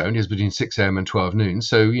danger zone is between 6 a.m. and 12 noon.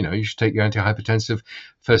 So, you should take your antihypertensive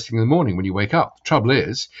first thing in the morning when you wake up. The trouble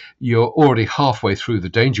is, you're already halfway through the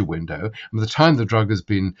danger window. And by the time the drug has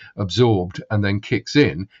been absorbed and then kicks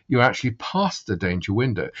in, you're actually past the danger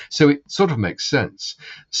window. So it sort of makes sense.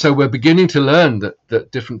 So we're beginning to learn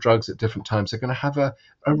that different drugs at different times are going to have a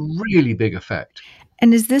really big effect.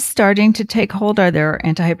 And is this starting to take hold? Are there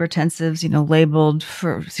antihypertensives, labeled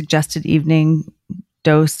for suggested evening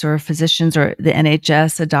dose, or physicians or the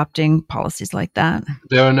NHS adopting policies like that?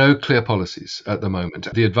 There are no clear policies at the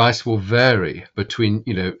moment. The advice will vary between,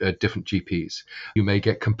 different GPs. You may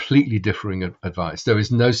get completely differing advice. There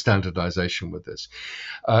is no standardization with this.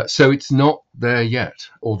 So it's not there yet,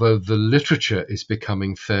 although the literature is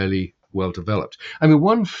becoming fairly well developed. I mean,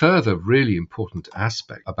 one further really important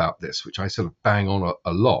aspect about this, which I sort of bang on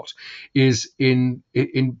a lot, is in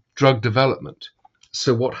drug development.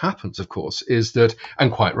 So what happens, of course, is that,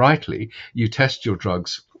 and quite rightly, you test your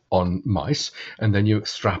drugs on mice and then you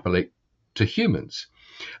extrapolate to humans.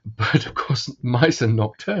 But of course, mice are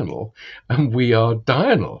nocturnal and we are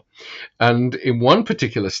diurnal. And in one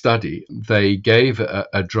particular study, they gave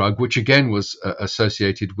a drug which again was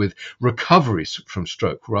associated with recovery from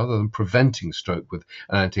stroke rather than preventing stroke with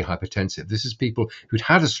an antihypertensive. This is people who'd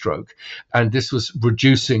had a stroke, and this was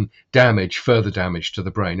reducing damage, further damage to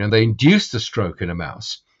the brain. And they induced a stroke in a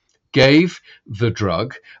mouse, gave the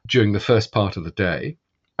drug during the first part of the day,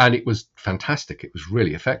 and it was fantastic. It was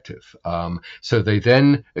really effective. So they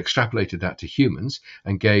then extrapolated that to humans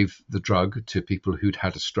and gave the drug to people who'd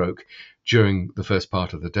had a stroke during the first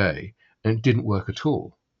part of the day, and it didn't work at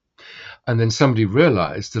all. And then somebody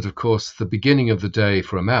realized that, of course, the beginning of the day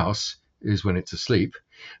for a mouse is when it's asleep,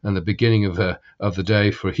 and the beginning of the day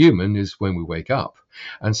for a human is when we wake up.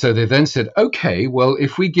 And so they then said, okay, well,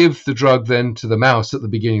 if we give the drug then to the mouse at the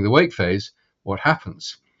beginning of the wake phase, what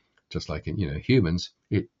happens? Just like in humans,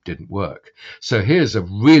 it didn't work. So here's a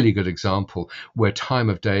really good example where time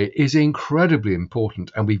of day is incredibly important,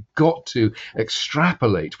 and we've got to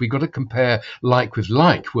extrapolate. We've got to compare like with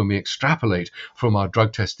like when we extrapolate from our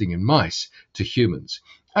drug testing in mice to humans.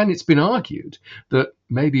 And it's been argued that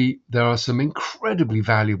maybe there are some incredibly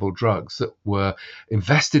valuable drugs that were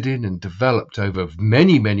invested in and developed over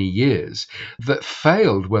many, many years that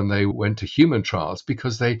failed when they went to human trials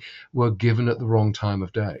because they were given at the wrong time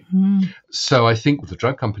of day. So I think the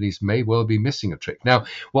drug companies may well be missing a trick. Now,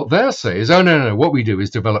 what they'll say is, oh, no, what we do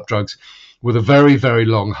is develop drugs with a very, very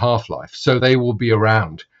long half-life. So they will be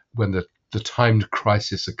around when the timed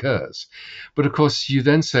crisis occurs. But of course, you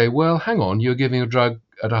then say, well, hang on, you're giving a drug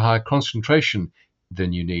at a higher concentration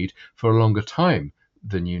than you need for a longer time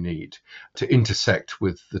than you need to intersect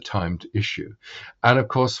with the timed issue. And of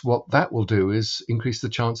course, what that will do is increase the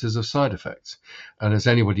chances of side effects. And as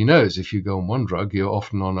anybody knows, if you go on one drug, you're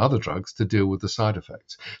often on other drugs to deal with the side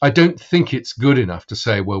effects. I don't think it's good enough to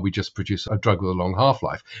say, well, we just produce a drug with a long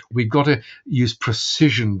half-life. We've got to use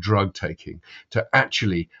precision drug taking to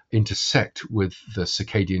actually intersect with the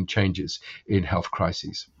circadian changes in health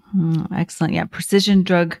crises. Excellent. Yeah, precision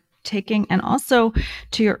drug taking. And also,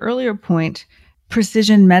 to your earlier point,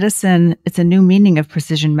 precision medicine, it's a new meaning of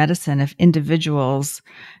precision medicine if individuals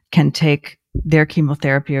can take their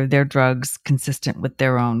chemotherapy or their drugs consistent with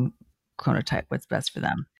their own chronotype, what's best for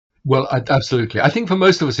them. Well, absolutely. I think for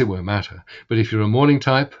most of us, it won't matter. But if you're a morning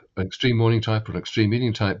type, an extreme morning type, or an extreme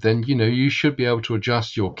evening type, then, you should be able to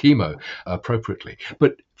adjust your chemo appropriately.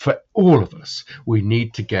 But for all of us, we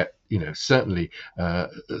need to get, certainly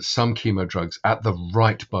some chemo drugs at the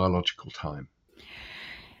right biological time.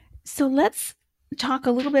 So let's talk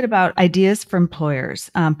a little bit about ideas for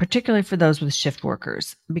employers, particularly for those with shift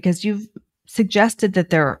workers, because you've suggested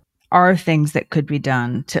that there are things that could be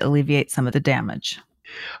done to alleviate some of the damage.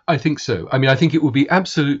 I think so. I mean, I think it would be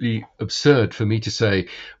absolutely absurd for me to say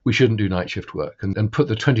we shouldn't do night shift work and put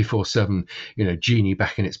the 24/7, genie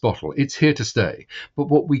back in its bottle. It's here to stay. But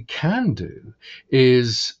what we can do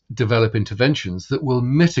is develop interventions that will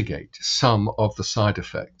mitigate some of the side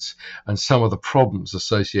effects and some of the problems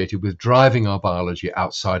associated with driving our biology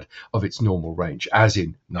outside of its normal range, as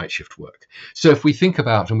in night shift work. So if we think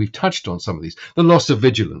about, and we've touched on some of these, the loss of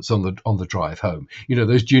vigilance on the drive home,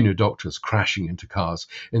 those junior doctors crashing into cars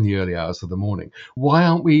in the early hours of the morning. Why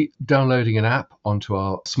aren't we downloading an app onto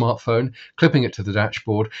our smartphone, clipping it to the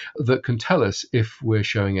dashboard that can tell us if we're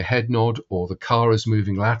showing a head nod or the car is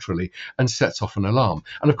moving laterally and sets off an alarm?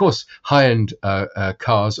 And of course, high-end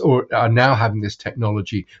cars are now having this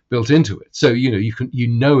technology built into it. So, you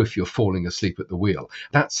know if you're falling asleep at the wheel.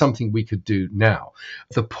 That's something we could do now.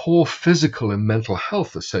 The poor physical and mental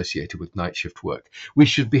health associated with night shift work, we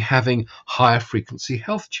should be having higher frequency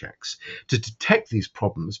health checks to detect these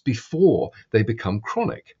problems before they become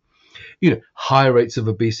chronic. High rates of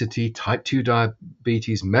obesity, type 2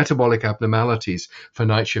 diabetes, metabolic abnormalities for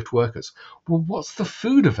night shift workers. Well, what's the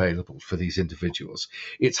food available for these individuals?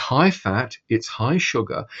 It's high fat, it's high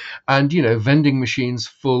sugar, and, vending machines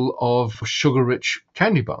full of sugar-rich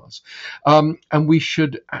candy bars. And we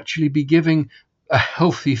should actually be giving a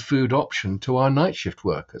healthy food option to our night shift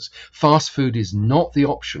workers. Fast food is not the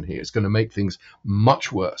option here. It's going to make things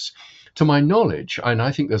much worse. to my knowledge, and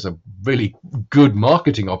I think there's a really good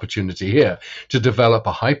marketing opportunity here to develop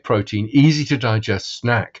a high protein, easy to digest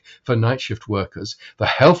snack for night shift workers, the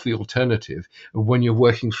healthy alternative when you're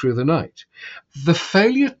working through the night. The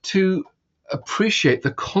failure to appreciate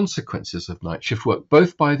the consequences of night shift work,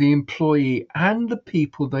 both by the employee and the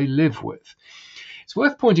people they live with. It's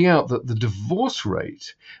worth pointing out that the divorce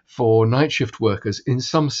rate for night shift workers in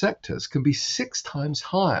some sectors can be 6 times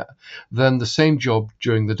higher than the same job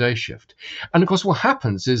during the day shift. And of course, what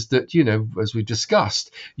happens is that, as we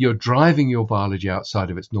discussed, you're driving your biology outside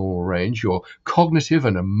of its normal range. Your cognitive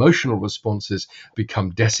and emotional responses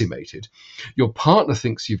become decimated. Your partner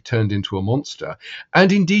thinks you've turned into a monster.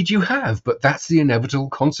 And indeed you have, but that's the inevitable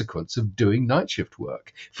consequence of doing night shift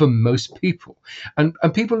work for most people. And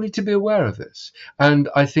people need to be aware of this. And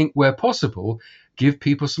I think where possible, give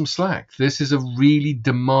people some slack. This is a really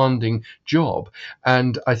demanding job.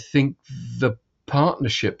 And I think the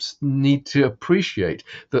partnerships need to appreciate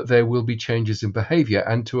that there will be changes in behavior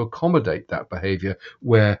and to accommodate that behavior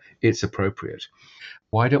where it's appropriate.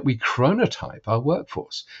 Why don't we chronotype our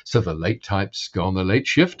workforce? So the late types go on the late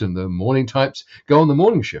shift and the morning types go on the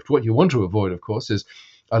morning shift. What you want to avoid, of course, is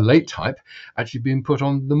a late type actually being put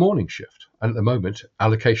on the morning shift. And at the moment,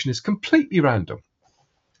 allocation is completely random.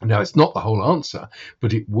 Now, it's not the whole answer,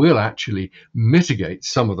 but it will actually mitigate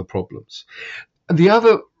some of the problems. And the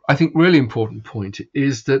other, I think, really important point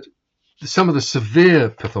is that some of the severe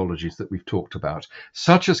pathologies that we've talked about,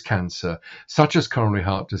 such as cancer, such as coronary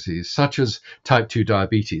heart disease, such as type 2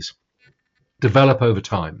 diabetes, develop over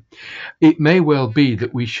time. It may well be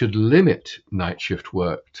that we should limit night shift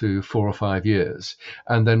work to 4 or 5 years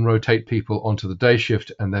and then rotate people onto the day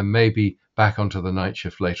shift and then maybe back onto the night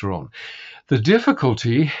shift later on. The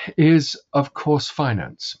difficulty is, of course,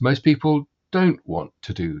 finance. Most people don't want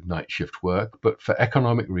to do night shift work, but for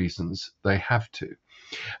economic reasons, they have to.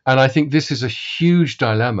 And I think this is a huge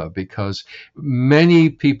dilemma because many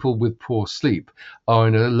people with poor sleep are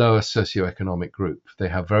in a lower socioeconomic group. They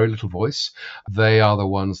have very little voice. They are the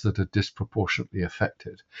ones that are disproportionately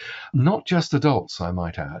affected. Not just adults, I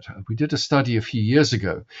might add. We did a study a few years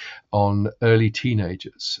ago on early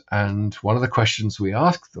teenagers. And one of the questions we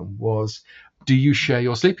asked them was, do you share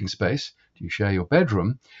your sleeping space? Do you share your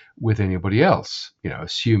bedroom with anybody else?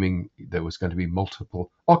 Assuming there was going to be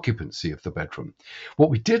multiple occupancy of the bedroom. What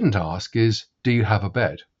we didn't ask is, do you have a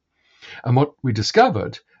bed? And what we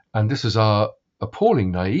discovered, and this is our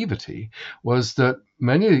appalling naivety, was that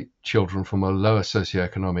many children from a lower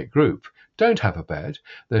socioeconomic group don't have a bed.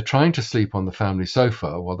 They're trying to sleep on the family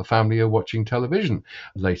sofa while the family are watching television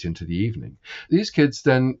late into the evening. These kids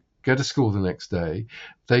then go to school the next day.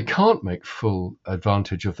 They can't make full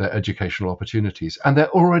advantage of their educational opportunities, and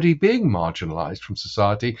they're already being marginalized from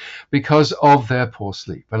society because of their poor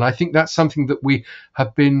sleep. And I think that's something that we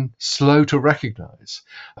have been slow to recognize,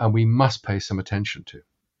 and we must pay some attention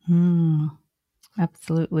to.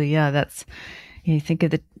 Absolutely. Yeah, you think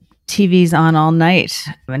of the TVs on all night,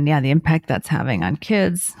 and the impact that's having on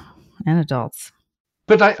kids and adults.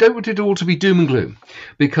 But I don't want it all to be doom and gloom,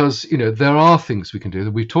 because there are things we can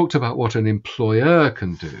do. We've talked about what an employer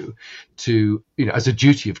can do to, as a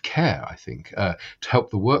duty of care, I think, to help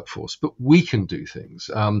the workforce. But we can do things,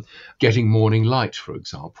 getting morning light, for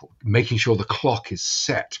example, making sure the clock is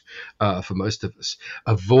set for most of us.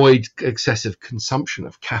 Avoid excessive consumption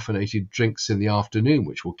of caffeinated drinks in the afternoon,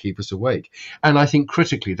 which will keep us awake. And I think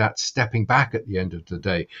critically, that's stepping back at the end of the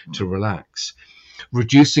day to relax.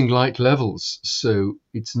 Reducing light levels. So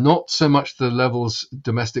it's not so much the levels,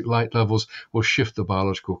 domestic light levels will shift the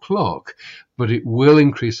biological clock, but it will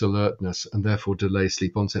increase alertness and therefore delay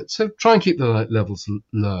sleep onset. So try and keep the light levels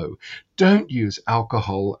low. Don't use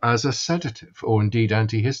alcohol as a sedative or indeed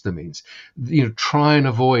antihistamines. Try and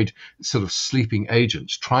avoid sort of sleeping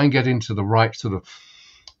agents. Try and get into the right sort of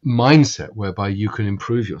mindset whereby you can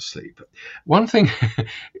improve your sleep. One thing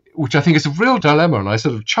which I think is a real dilemma, and I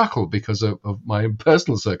sort of chuckle because of my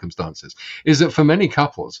personal circumstances, is that for many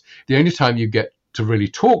couples, the only time you get to really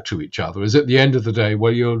talk to each other is at the end of the day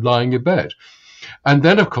where you're lying in bed. And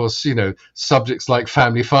then, of course, subjects like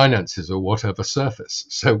family finances or whatever surface.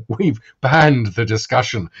 So we've banned the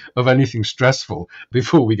discussion of anything stressful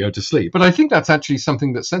before we go to sleep. But I think that's actually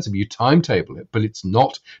something that's sensible. You timetable it, but it's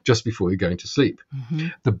not just before you're going to sleep. Mm-hmm.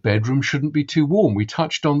 The bedroom shouldn't be too warm. We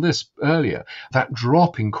touched on this earlier. That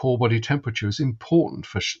drop in core body temperature is important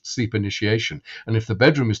for sleep initiation. And if the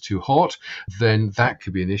bedroom is too hot, then that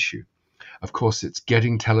could be an issue. Of course, it's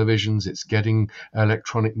getting televisions, it's getting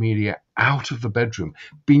electronic media out of the bedroom.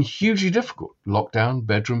 Been hugely difficult. Lockdown,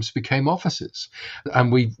 bedrooms became offices.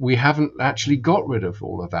 And we haven't actually got rid of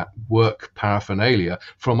all of that work paraphernalia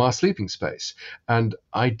from our sleeping space. And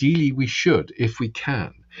ideally, we should, if we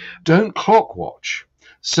can. Don't clock watch.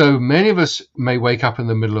 So many of us may wake up in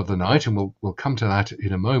the middle of the night, and we'll come to that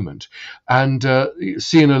in a moment, and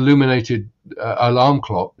see an illuminated alarm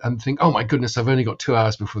clock and think, oh my goodness, I've only got 2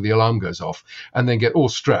 hours before the alarm goes off, and then get all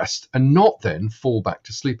stressed and not then fall back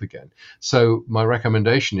to sleep again. So my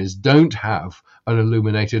recommendation is don't have an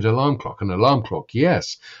illuminated alarm clock. An alarm clock,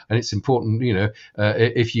 yes, and it's important,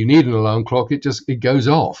 if you need an alarm clock, it goes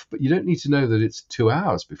off, but you don't need to know that it's 2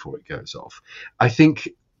 hours before it goes off. I think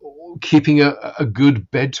keeping a good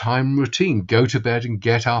bedtime routine, go to bed and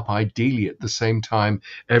get up ideally at the same time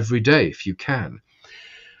every day if you can.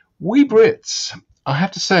 We Brits, I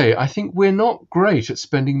have to say, I think we're not great at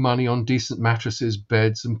spending money on decent mattresses,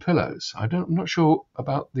 beds and pillows. I'm not sure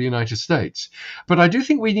about the United States, but I do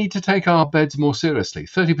think we need to take our beds more seriously.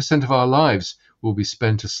 30% of our lives will be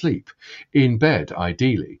spent asleep, in bed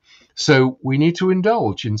ideally. So we need to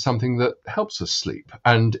indulge in something that helps us sleep.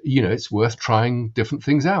 And, it's worth trying different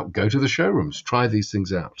things out. Go to the showrooms, try these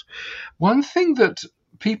things out. One thing that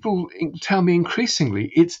people tell me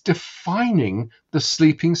increasingly, it's defining the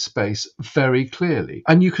sleeping space very clearly.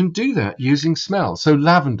 And you can do that using smell. So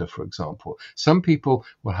lavender, for example. Some people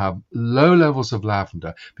will have low levels of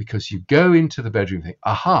lavender because you go into the bedroom and think,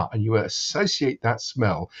 aha, and you associate that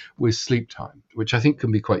smell with sleep time, which I think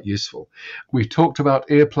can be quite useful. We talked about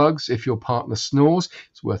earplugs. If your partner snores,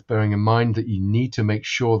 it's worth bearing in mind that you need to make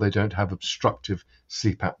sure they don't have obstructive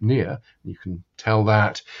sleep apnea. You can tell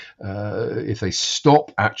that if they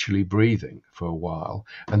stop actually breathing for a while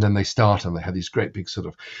and then they start and they have these great big sort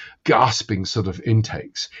of gasping sort of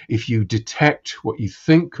intakes. If you detect what you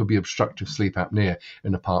think could be obstructive sleep apnea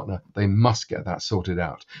in a partner, they must get that sorted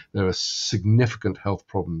out. There are significant health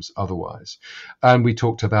problems otherwise. And we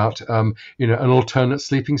talked about an alternate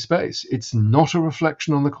sleeping space. It's not a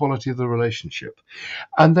reflection on the quality of the relationship.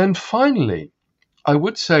 And then finally, I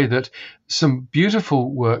would say that some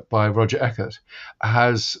beautiful work by Roger Eckert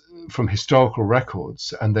has, from historical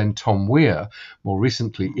records, and then Tom Weir, more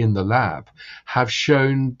recently in the lab, have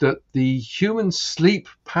shown that the human sleep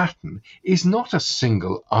pattern is not a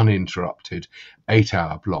single uninterrupted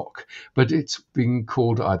 8-hour block, but it's being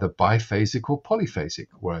called either biphasic or polyphasic,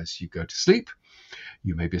 whereas you go to sleep,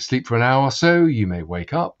 you may be asleep for an hour or so, you may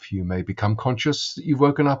wake up, you may become conscious that you've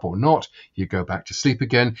woken up or not, you go back to sleep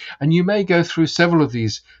again, and you may go through several of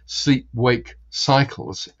these sleep-wake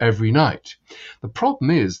cycles every night. The problem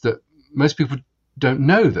is that most people don't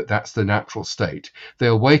know that that's the natural state.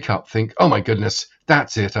 They'll wake up, think, oh my goodness,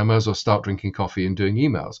 that's it, I might as well start drinking coffee and doing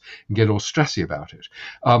emails and get all stressy about it.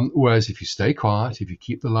 Whereas if you stay quiet, if you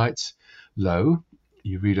keep the lights low,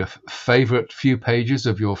 you read a favorite few pages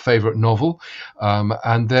of your favorite novel,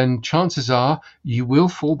 and then chances are you will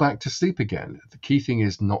fall back to sleep again. The key thing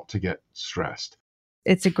is not to get stressed.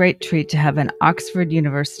 It's a great treat to have an Oxford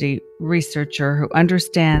University researcher who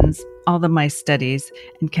understands all the mice studies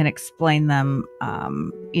and can explain them,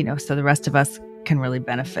 so the rest of us can really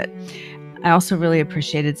benefit. I also really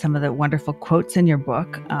appreciated some of the wonderful quotes in your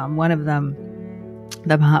book. One of them,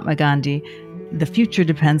 the Mahatma Gandhi, "The future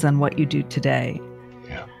depends on what you do today."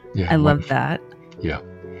 Yeah, I love that. Yeah.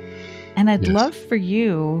 And I'd love for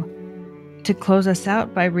you to close us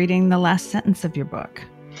out by reading the last sentence of your book.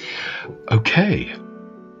 Okay.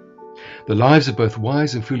 The lives of both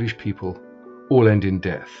wise and foolish people all end in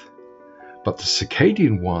death, but the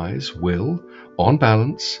circadian wise will, on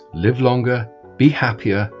balance, live longer, be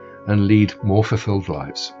happier, and lead more fulfilled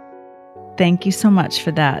lives. Thank you so much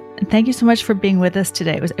for that. And thank you so much for being with us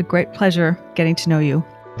today. It was a great pleasure getting to know you.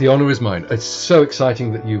 The honor is mine. It's so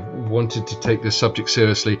exciting that you've wanted to take this subject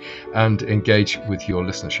seriously and engage with your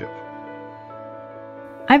listenership.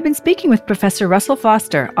 I've been speaking with Professor Russell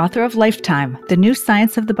Foster, author of Lifetime, The New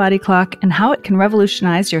Science of the Body Clock and How It Can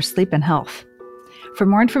Revolutionize Your Sleep and Health. For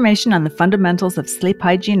more information on the fundamentals of sleep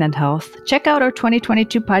hygiene and health, check out our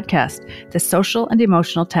 2022 podcast, The Social and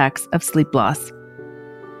Emotional Tax of Sleep Loss.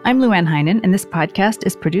 I'm Luann Heinen, and this podcast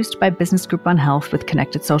is produced by Business Group on Health with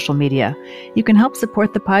Connected Social Media. You can help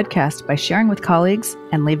support the podcast by sharing with colleagues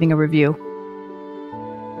and leaving a review.